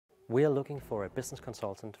We are looking for a business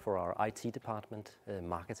consultant for our IT department,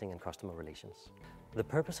 marketing and customer relations. The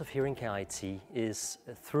purpose of Hearing Care IT is,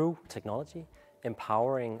 through technology,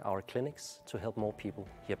 empowering our clinics to help more people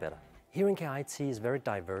hear better. Hearing Care IT is very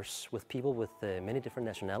diverse, with people with many different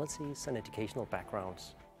nationalities and educational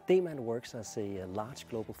backgrounds. Demant works as a large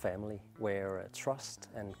global family where trust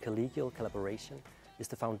and collegial collaboration is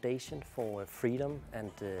the foundation for freedom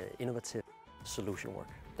and innovative solution work.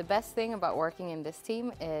 The best thing about working in this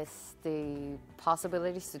team is the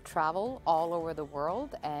possibilities to travel all over the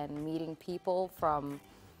world and meeting people from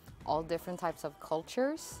all different types of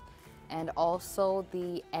cultures, and also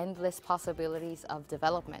the endless possibilities of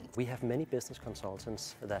development. We have many business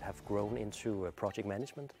consultants that have grown into project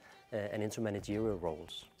management and into managerial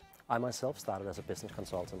roles. I myself started as a business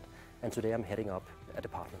consultant, and today I'm heading up a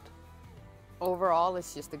department. Overall,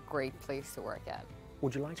 it's just a great place to work at.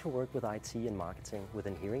 Would you like to work with IT and marketing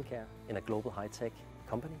within hearing care in a global high-tech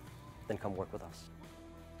company? Then come work with us.